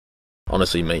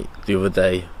Honestly, mate, the other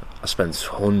day I spent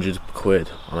 100 quid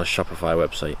on a Shopify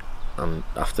website, and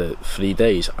after 3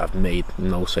 days I've made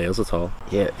no sales at all.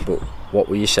 Yeah, but what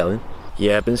were you selling?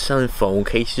 Yeah, I've been selling phone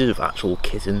cases of actual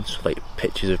kittens, like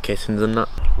pictures of kittens and that.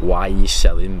 Why are you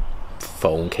selling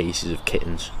phone cases of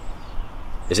kittens?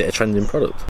 Is it a trending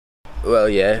product? Well,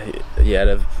 yeah,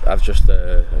 I just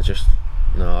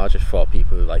thought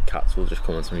people who like cats will just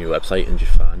come onto my website and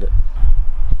just find it.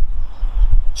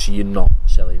 So you're not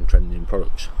selling trending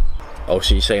products? Oh,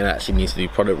 so you're saying I actually need to do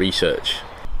product research?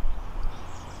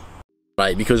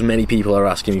 Right, because many people are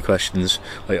asking me questions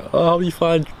like, oh, how do you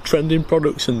find trending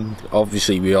products? And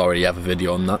obviously we already have a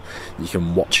video on that you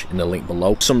can watch in the link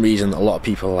below. For some reason a lot of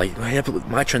people are like, oh, yeah, but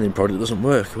my trending product doesn't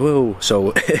work. Whoa.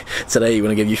 So today we're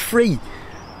going to give you 3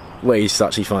 ways to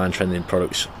actually find trending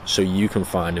products so you can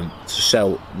find them to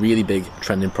sell really big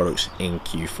trending products in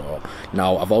Q4.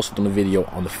 Now, I've also done a video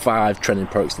on the 5 trending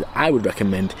products that I would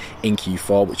recommend in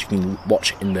Q4, which you can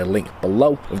watch in the link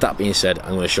below. With that being said, I'm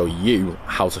going to show you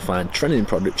how to find trending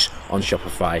products on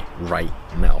Shopify right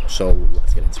now. So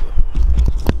let's get into it.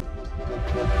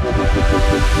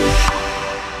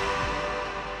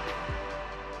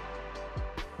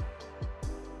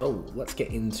 So let's get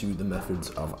into the methods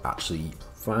of actually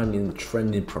finding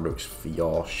trending products for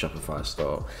your Shopify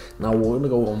store. Now we're going to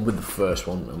go on with the first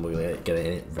one, and we're going to get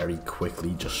in it very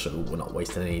quickly just so we're not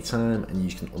wasting any time and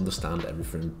you can understand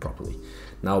everything properly.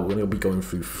 Now we're going to be going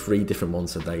through 3 different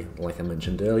ones today, like I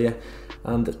mentioned earlier,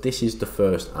 and this is the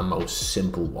first and most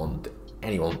simple one that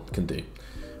anyone can do.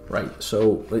 Right,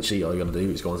 so literally all you're going to do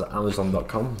is go onto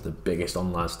Amazon.com, the biggest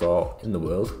online store in the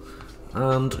world,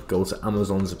 and go to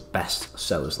Amazon's best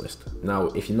sellers list. Now,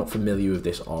 if you're not familiar with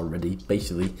this already,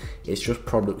 basically it's just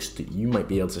products that you might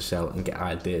be able to sell and get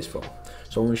ideas for.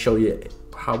 So I'm going to show you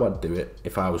how I'd do it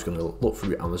if I was going to look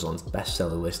through Amazon's best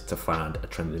seller list to find a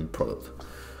trending product.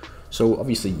 So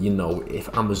obviously, you know, if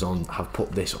Amazon have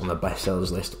put this on the best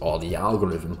sellers list, or the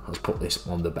algorithm has put this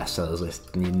on the best sellers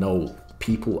list, then you know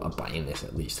people are buying this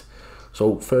at least.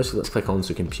 So firstly, let's click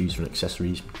onto computer and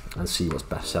accessories and see what's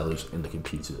best sellers in the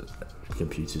computers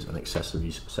and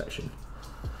accessories section.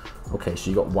 Okay, so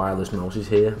you got wireless mouses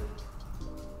here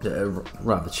that are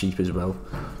rather cheap as well,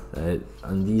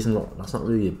 and these are that's not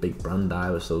really a big brand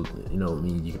either, so you know what I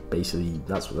mean, you could basically,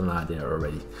 that's an idea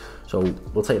already. So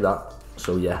we'll take that.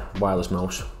 So yeah, wireless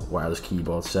mouse, wireless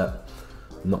keyboard set,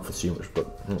 not for too much,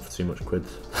 but not for too much quid.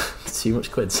 Too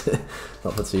much quid.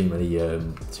 Not for too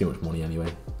much money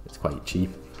anyway. It's quite cheap,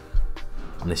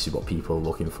 and this is what people are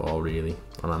looking for really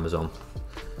on Amazon.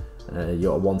 You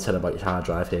got a 1 terabyte hard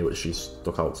drive here, which just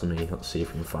stuck out to me. Let's see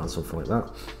if we can find something like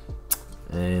that.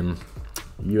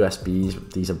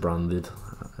 USBs, these are branded,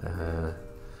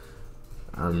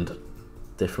 and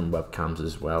different webcams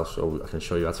as well, so I can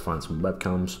show you how to find some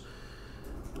webcams.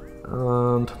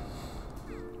 And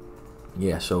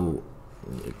yeah, so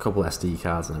a couple SD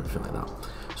cards and everything like that.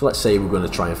 So let's say we're going to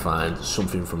try and find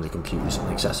something from the computers and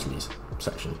accessories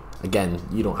section. Again,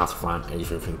 you don't have to find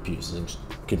anything from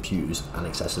computers and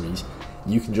accessories.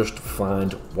 You can just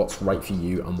find what's right for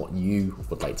you and what you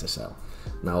would like to sell.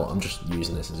 Now, I'm just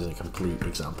using this as a complete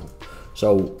example.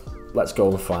 So let's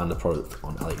go and find a product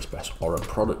on AliExpress, or a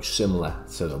product similar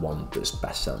to the one that's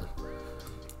best selling.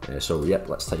 So yep,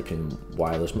 let's type in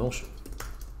wireless mouse.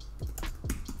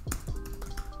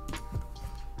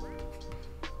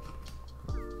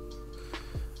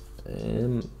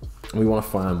 We want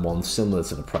to find one similar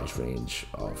to the price range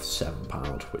of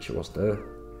 £7, which it was there.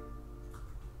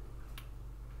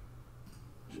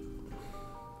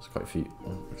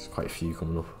 There's quite a few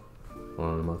coming up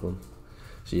on Amazon.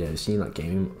 So yeah, you've seen that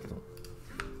game.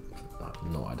 I have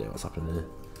no idea what's happening there.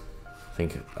 I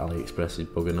think AliExpress is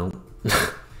bugging out.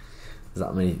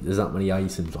 There's that many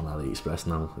items on AliExpress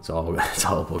now. It's all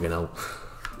bugging out.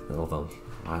 Hold on,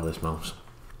 wireless mouse.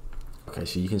 Okay,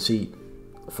 so you can see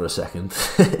for a second,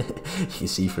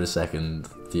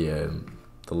 the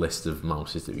list of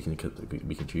mouses that we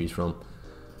can choose from,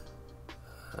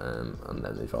 and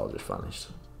then they've all just vanished.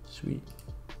 Sweet,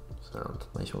 sound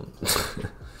nice one.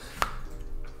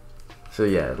 So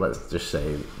yeah, let's just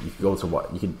say you can go to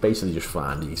you can basically just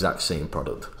find the exact same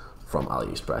product from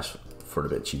AliExpress for a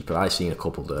bit cheaper. I've seen a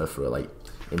couple there for like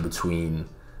in between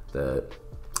the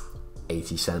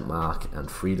 80-cent mark and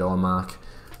 $3 mark.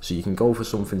 So you can go for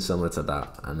something similar to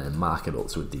that and then mark it up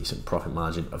to a decent profit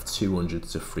margin of 200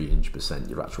 to 300%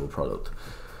 your actual product.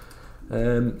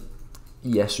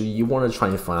 Yeah, so you want to try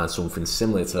and find something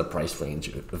similar to the price range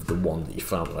of the one that you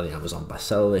found on the Amazon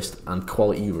bestseller list, and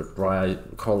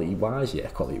quality-wise, you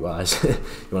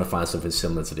want to find something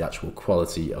similar to the actual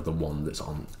quality of the one that's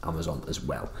on Amazon as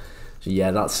well. So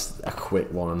yeah, that's a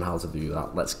quick one on how to do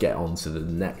that. Let's get on to the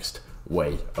next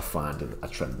way of finding a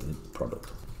trending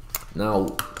product.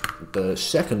 Now, the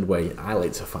second way I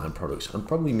like to find products, and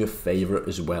probably my favorite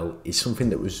as well, is something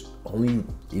that was only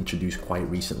introduced quite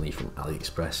recently from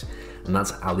AliExpress, and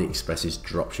that's AliExpress's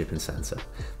Dropshipping Center.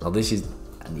 Now, this is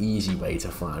an easy way to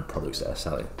find products that are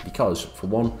selling because, for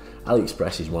one,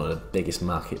 AliExpress is one of the biggest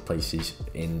marketplaces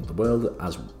in the world,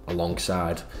 as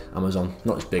alongside Amazon.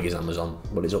 Not as big as Amazon,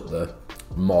 but it's up there.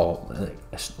 More,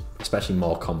 especially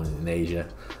more common in Asia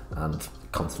and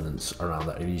continents around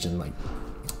that region, like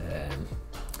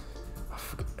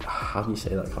how do you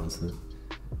say that continent?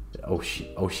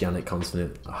 Oceanic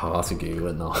continent. Hard to Google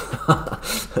it now.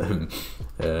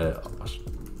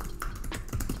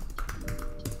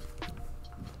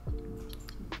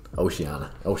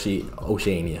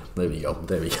 Oceania. There we go.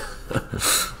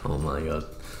 Oh my god.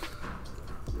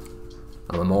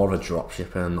 I'm more of a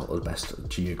dropshipper and not the best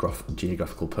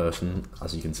geographical person,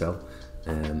 as you can tell.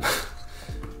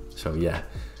 So yeah.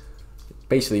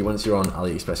 Basically, once you're on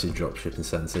AliExpress's Dropshipping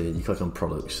Center, you click on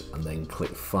products and then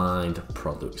click find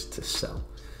products to sell.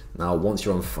 Now, once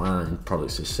you're on find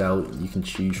products to sell, you can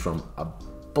choose from a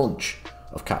bunch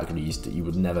of categories that you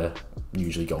would never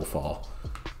usually go for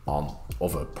on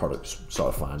other products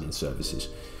sort of finding services.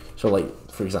 So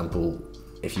like, for example,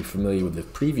 if you're familiar with the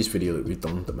previous video that we've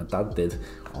done that my dad did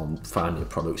on finding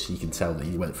products, you can tell that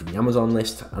he went through the Amazon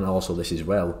list and also this as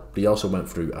well, but he also went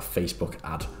through a Facebook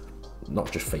ad.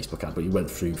 Not just Facebook ad, but he went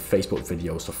through Facebook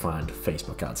videos to find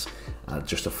Facebook ads,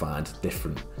 just to find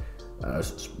different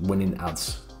winning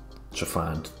ads to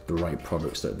find the right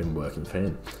products that have been working for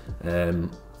him and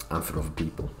for other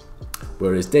people.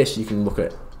 Whereas this, you can look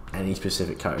at any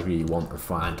specific category you want and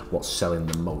find what's selling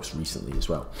the most recently as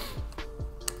well.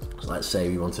 So let's say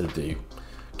we wanted to do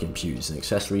computers and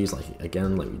accessories, like we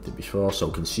did before. So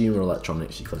consumer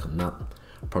electronics, you click on that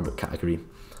product category,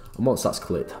 and once that's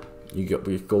clicked, we go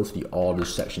to the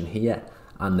orders section here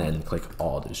and then click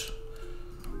orders.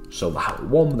 So the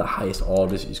one with the highest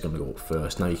orders is going to go up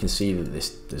first. Now you can see that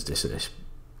there's this.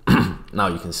 Now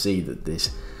you can see that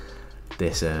this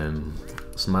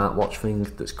smartwatch thing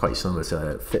that's quite similar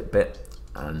to Fitbit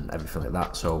and everything like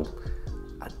that. So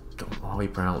I don't know how you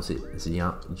pronounce it.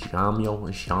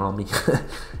 Xiaomi.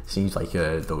 Seems like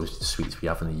those sweets we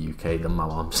have in the UK. The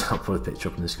Malams. I'll put a picture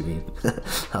up on the screen.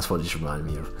 That's what it just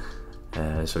reminded me of.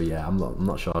 So yeah, I'm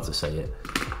not sure how to say it.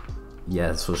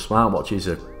 Yeah, so smartwatches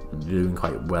are doing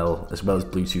quite well, as well as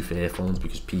Bluetooth earphones,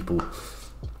 because people,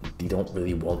 they don't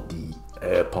really want the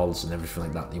AirPods and everything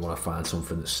like that. They want to find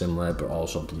something that's similar, but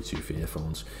also Bluetooth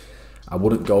earphones. I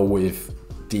wouldn't go with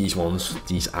these ones,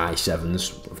 these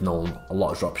i7s. I've known a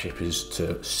lot of dropshippers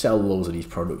to sell loads of these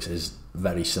products as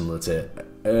very similar to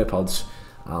AirPods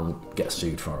and get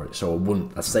sued for it. So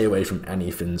I'd stay away from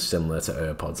anything similar to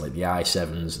AirPods, like the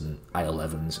i7s and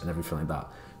i11s and everything like that.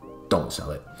 Don't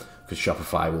sell it, because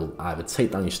Shopify will either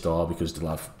take down your store because they'll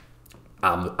have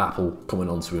Apple coming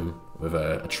onto them with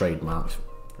a trademark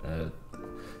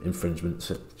infringement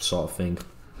sort of thing.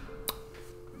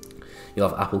 You'll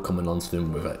have Apple coming onto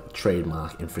them with a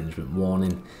trademark infringement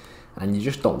warning, and you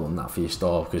just don't want that for your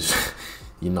store, because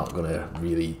you're not going to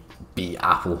really beat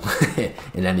Apple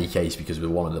in any case, because we're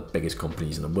one of the biggest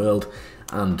companies in the world,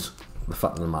 and the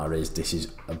fact of the matter is this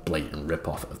is a blatant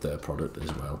rip-off of their product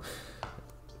as well.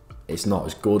 It's not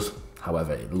as good,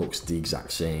 however it looks the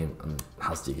exact same and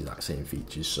has the exact same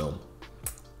features, so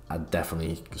I'd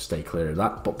definitely stay clear of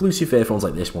that. But Bluetooth earphones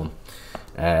like this one,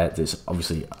 there's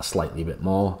obviously a slightly bit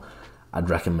more. I'd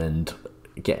recommend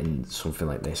getting something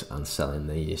like this and selling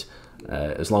these.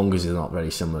 As long as they're not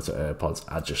very similar to AirPods,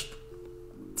 I'd just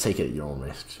take it at your own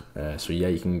risks. So yeah,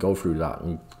 you can go through that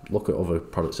and look at other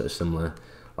products that are similar,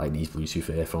 like these Bluetooth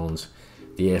earphones.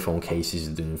 The earphone cases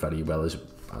are doing very well as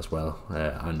well.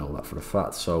 I know that for a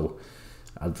fact. So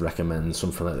I'd recommend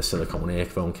something like the silicone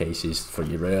earphone cases for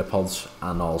your AirPods,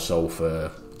 and also for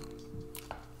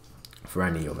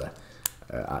any other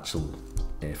actual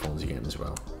earphones you're getting as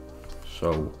well.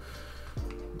 So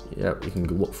yeah, you can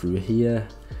look through here,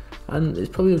 and it's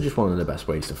probably just one of the best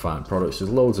ways to find products. There's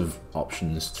loads of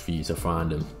options for you to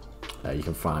find them. You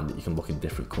can look in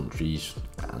different countries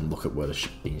and look at where they're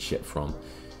being shipped from.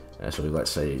 So let's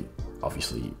say,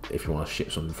 obviously, if you want to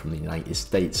ship something from the United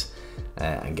States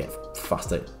and get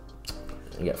faster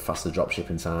drop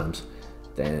shipping times,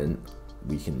 then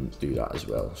we can do that as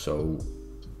well. So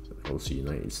go to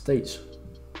United States,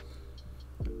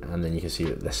 and then you can see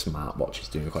that this smartwatch is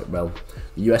doing quite well.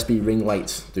 The USB ring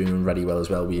light's doing really well as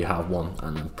well. We have one,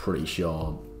 and I'm pretty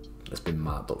sure it's been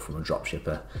marked up from a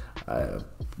dropshipper.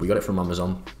 We got it from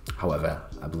Amazon. However,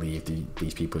 I believe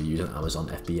these people are using Amazon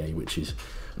FBA, which is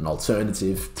an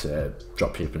alternative to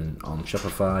dropshipping on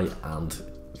Shopify, and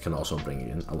can also bring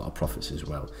in a lot of profits as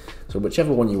well. So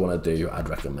whichever one you want to do, I'd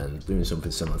recommend doing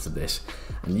something similar to this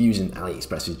and using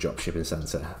AliExpress's dropshipping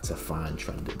center to find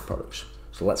trending products.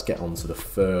 So let's get on to the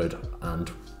third and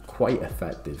quite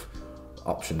effective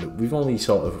option that we've only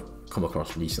sort of come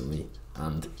across recently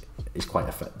and is quite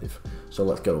effective. So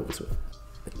let's get over to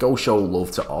it. Go show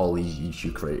love to all these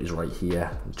YouTube creators right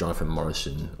here, Jonathan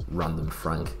Morrison, Random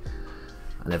Frank,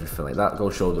 and everything like that.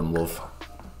 Go show them love.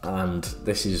 And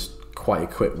this is quite a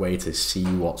quick way to see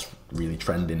what's really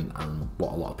trending and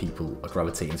what a lot of people are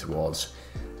gravitating towards,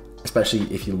 especially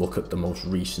if you look at the most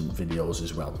recent videos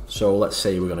as well. So let's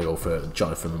say we're going to go for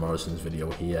Jonathan Morrison's video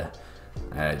here.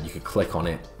 You could click on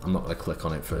it. I'm not going to click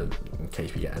on it in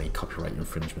case we get any copyright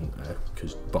infringement,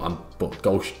 but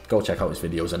go check out his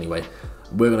videos anyway.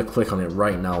 We're going to click on it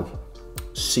right now,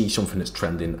 see something that's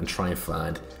trending, and try and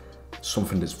find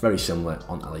something that's very similar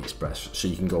on AliExpress. So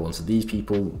you can go onto these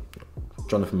people,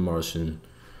 Jonathan Morrison,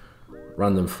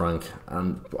 Random Frank,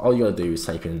 and all you gotta do is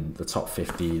type in the top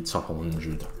 50, top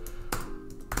 100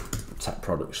 tech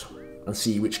products and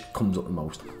see which comes up the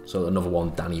most. So another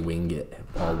one, Danny Wingit,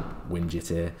 or Wingit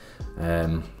here,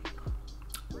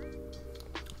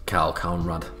 Carl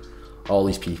Conrad, all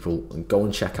these people, and go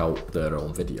and check out their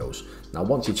own videos. Now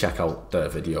once you check out their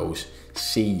videos,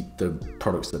 see the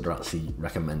products that they're actually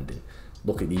recommending.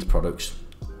 Look at these products,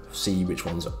 see which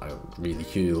ones are really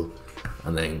cool,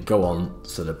 and then go on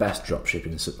to the best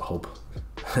dropshipping hub,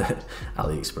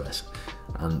 AliExpress.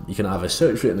 And you can either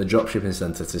search for it in the dropshipping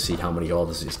center to see how many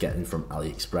orders it's getting from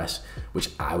AliExpress, which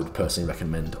I would personally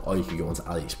recommend, or you could go onto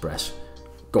AliExpress,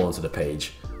 go onto the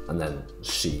page, and then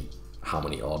see how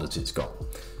many orders it's got.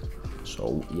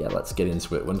 So yeah, let's get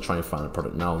into it. We're gonna try and find a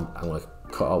product now. I'm gonna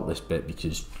cut out this bit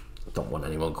because I don't want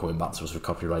anyone coming back to us for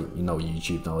copyright. You know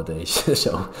YouTube nowadays.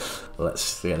 So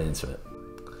let's get into it.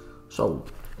 So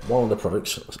one of the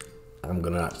products I'm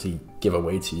gonna actually give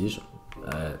away to you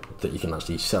that you can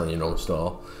actually sell in your own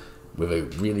store with a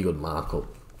really good markup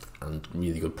and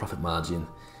really good profit margin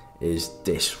is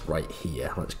this right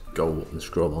here. Let's go and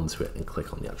scroll onto it and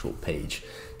click on the actual page.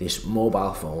 This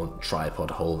mobile phone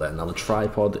tripod holder. Now the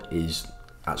tripod is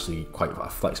actually quite a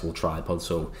flexible tripod.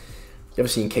 So you ever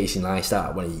seen Casey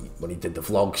Neistat when he did the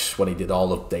vlogs, when he did all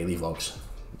the daily vlogs,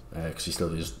 because he still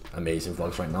does amazing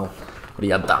vlogs right now, but he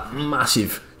had that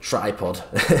massive tripod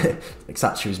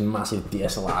attached to his massive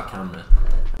DSLR camera,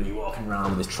 and he walking around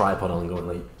with his tripod on going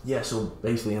like, yeah, so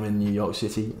basically I'm in New York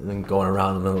City, and then going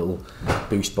around on a little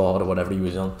boost board or whatever he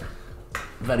was on.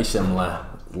 Very similar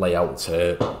layout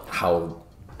to how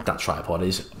that tripod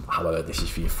is, however this is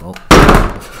for your phone.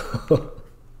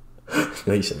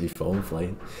 You said your phone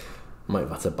flying. Might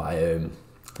have had to buy a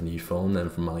new phone then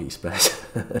from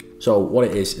AliExpress. So what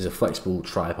it is a flexible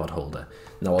tripod holder.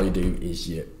 Now all you do is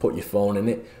you put your phone in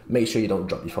it, make sure you don't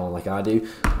drop your phone like I do,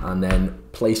 and then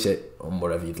place it on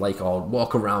wherever you'd like, or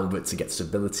walk around with it to get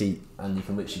stability, and you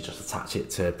can literally just attach it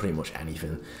to pretty much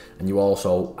anything. And you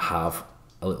also have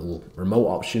a little remote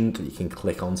option that you can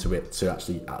click onto it to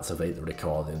actually activate the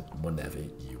recording whenever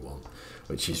you want,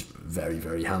 which is very,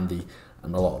 very handy,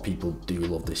 and a lot of people do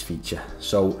love this feature.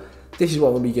 So this is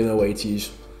what we'll be giving away to you.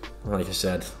 Like I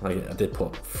said, I did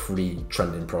put free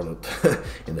trending product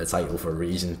in the title for a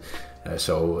reason.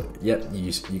 So yeah,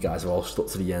 you guys have all stuck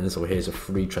to the end. So here's a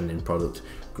free trending product.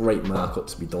 Great markup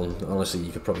to be done. Honestly,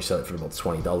 you could probably sell it for about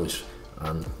 $20,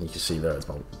 and you can see there it's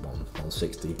about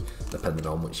 $160, depending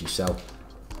on which you sell.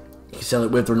 You can sell it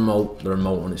with the remote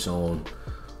on its own,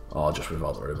 or just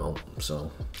without the remote.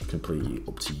 So completely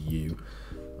up to you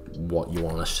what you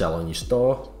want to sell on your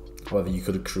store. However, you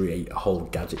could create a whole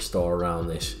gadget store around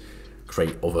this,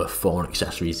 create other phone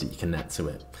accessories that you connect to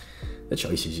it. The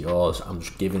choice is yours. I'm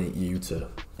just giving it you to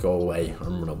go away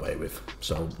and run away with.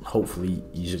 So hopefully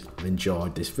you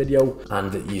enjoyed this video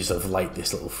and that you have liked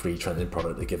this little free trending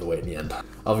product to give away at the end.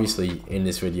 Obviously in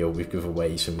this video we've given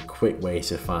away some quick ways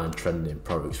to find trending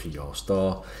products for your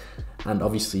store, and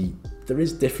obviously there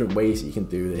is different ways that you can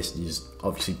do this. There's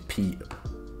obviously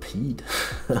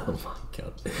oh my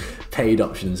god, paid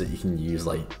options that you can use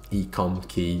like Ecom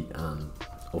Key and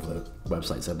other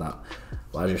websites like that.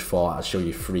 But I just thought I'd show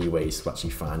you free ways to actually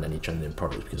find any trending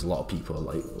products, because a lot of people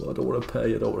are like, well, I don't want to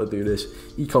pay, I don't want to do this.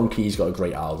 Ecom Key's got a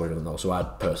great algorithm though, so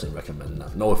I'd personally recommend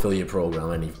that. No affiliate program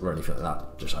or anything like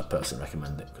that, just I'd personally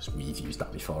recommend it because we've used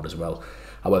that before as well.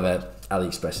 However,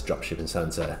 AliExpress Dropshipping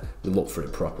Center, we look for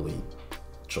it properly,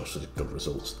 just as good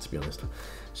results, to be honest.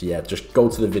 So yeah, just go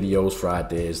to the videos for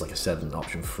ideas, like I said, an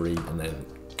option free, and then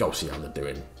go see how they're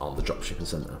doing on the Dropshipping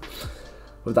Center.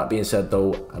 With that being said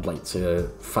though, I'd like to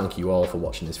thank you all for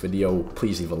watching this video.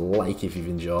 Please leave a like if you've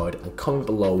enjoyed and comment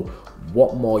below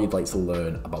what more you'd like to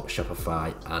learn about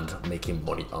Shopify and making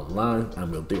money online,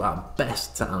 and we'll do our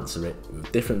best to answer it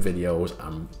with different videos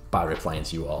and by replying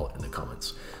to you all in the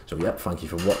comments. So yep, thank you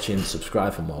for watching,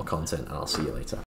 subscribe for more content, and I'll see you later.